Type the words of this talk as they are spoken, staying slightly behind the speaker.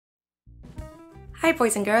Hi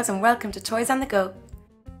boys and girls and welcome to Toys on the Go.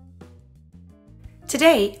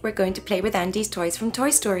 Today we're going to play with Andy's toys from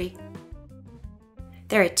Toy Story.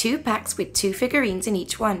 There are 2 packs with 2 figurines in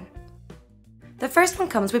each one. The first one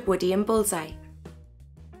comes with Woody and Bullseye.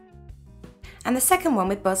 And the second one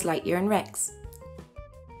with Buzz Lightyear and Rex.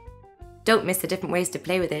 Don't miss the different ways to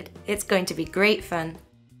play with it, it's going to be great fun.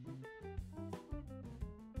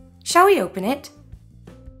 Shall we open it?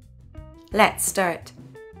 Let's start.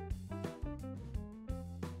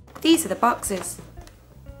 These are the boxes.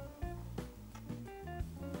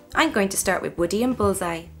 I'm going to start with Woody and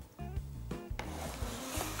Bullseye.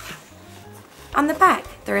 On the back,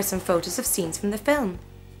 there are some photos of scenes from the film.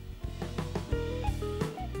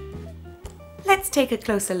 Let's take a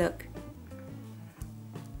closer look.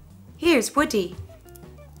 Here's Woody.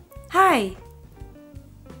 Hi!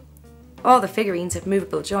 All the figurines have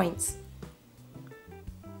movable joints.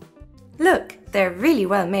 Look, they're really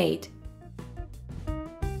well made.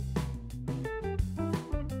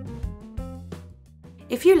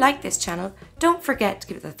 If you like this channel, don't forget to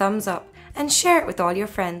give it a thumbs up and share it with all your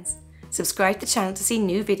friends. Subscribe to the channel to see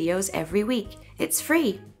new videos every week. It's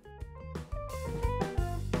free.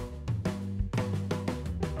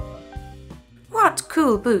 What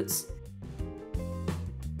cool boots!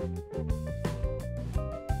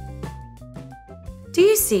 Do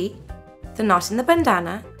you see the knot in the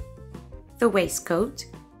bandana, the waistcoat,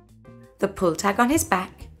 the pull tag on his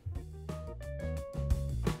back?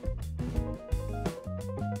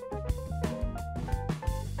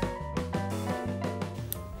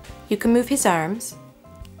 You can move his arms.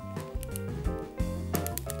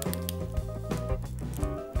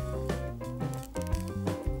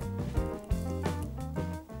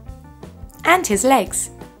 And his legs.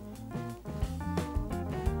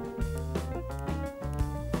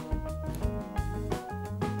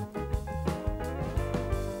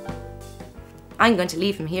 I'm going to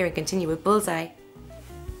leave him here and continue with Bullseye.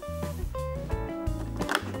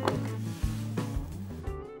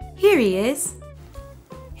 Here he is.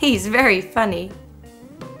 He's very funny.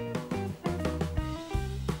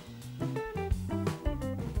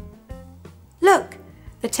 Look,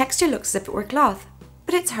 the texture looks as if it were cloth,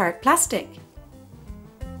 but it's hard plastic.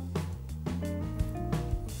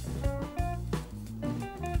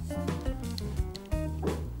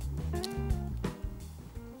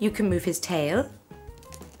 You can move his tail,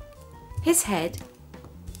 his head,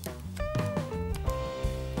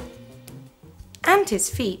 and his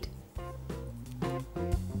feet.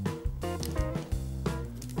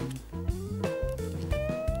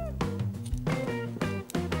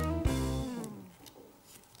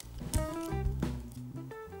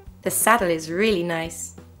 The saddle is really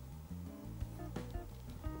nice.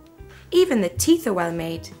 Even the teeth are well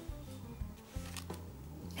made.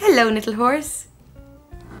 Hello, little horse.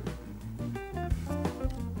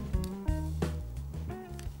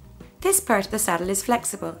 This part of the saddle is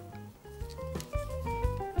flexible.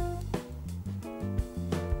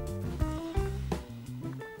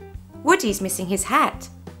 Woody's missing his hat.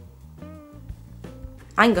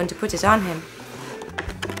 I'm going to put it on him.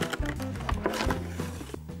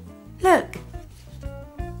 Look!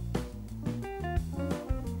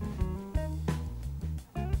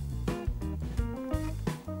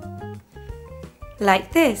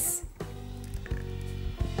 Like this.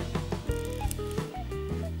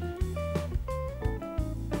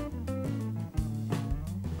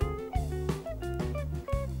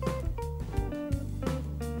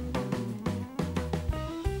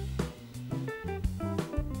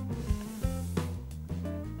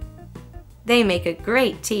 They make a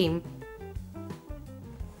great team.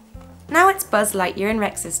 Now it's Buzz Lightyear and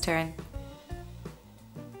Rex's turn.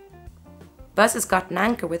 Buzz has got an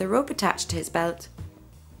anchor with a rope attached to his belt.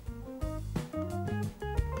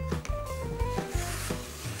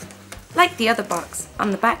 Like the other box,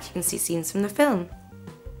 on the back you can see scenes from the film.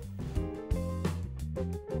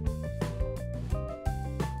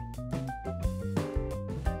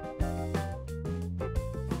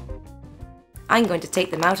 I'm going to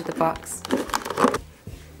take them out of the box.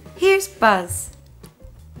 Here's Buzz.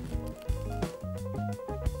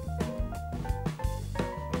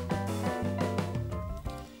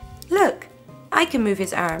 Look, I can move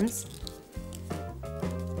his arms.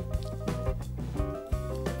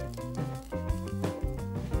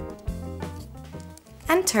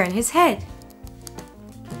 And turn his head.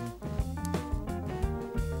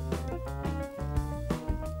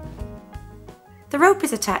 The rope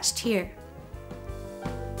is attached here.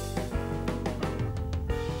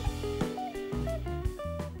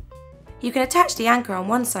 You can attach the anchor on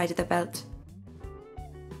one side of the belt.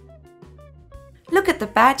 Look at the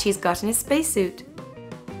badge he's got in his spacesuit.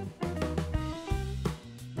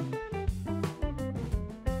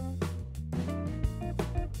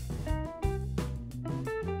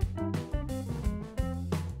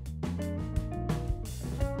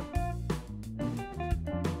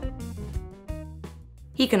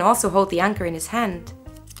 He can also hold the anchor in his hand.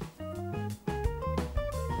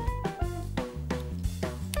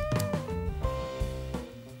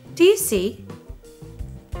 Do you see?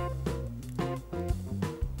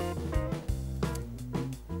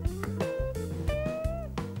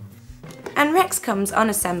 And Rex comes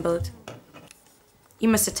unassembled. You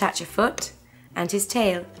must attach a foot and his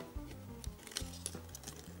tail.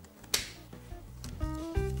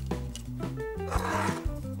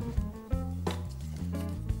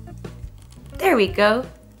 There we go.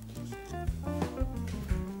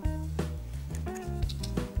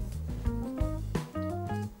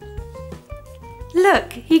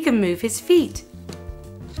 Look, he can move his feet.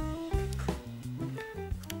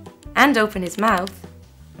 And open his mouth.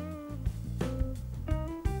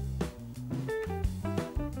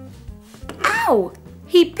 Ow!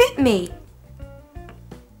 He bit me!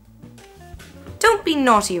 Don't be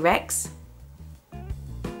naughty, Rex.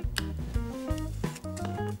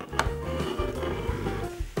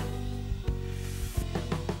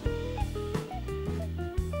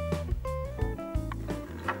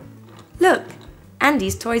 Look,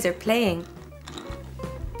 Andy's toys are playing.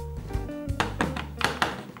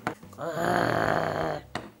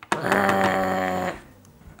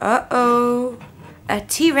 Uh-oh, a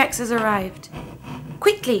T-Rex has arrived.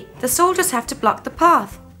 Quickly, the soldiers have to block the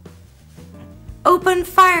path. Open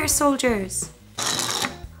fire, soldiers!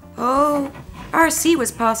 Oh, RC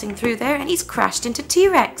was passing through there and he's crashed into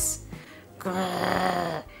T-Rex.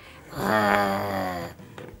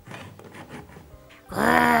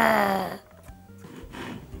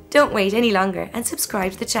 Don't wait any longer and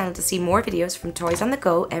subscribe to the channel to see more videos from Toys on the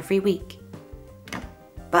Go every week.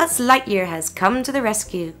 Buzz Lightyear has come to the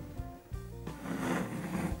rescue.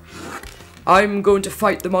 I'm going to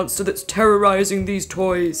fight the monster that's terrorizing these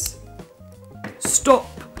toys. Stop!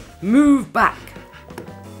 Move back!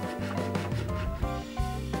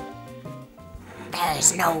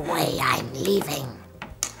 There's no way I'm leaving.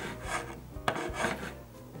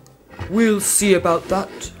 We'll see about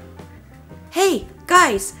that. Hey,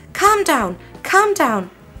 guys, calm down, calm down.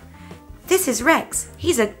 This is Rex.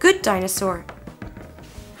 He's a good dinosaur.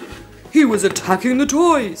 He was attacking the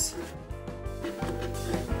toys.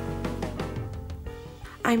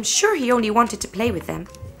 I'm sure he only wanted to play with them.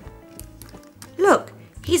 Look,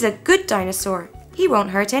 he's a good dinosaur. He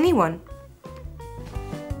won't hurt anyone.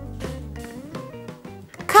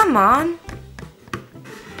 Come on.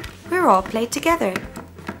 We're all played together.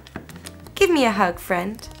 Give me a hug,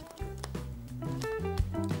 friend.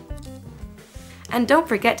 And don't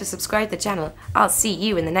forget to subscribe to the channel. I'll see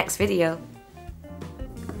you in the next video.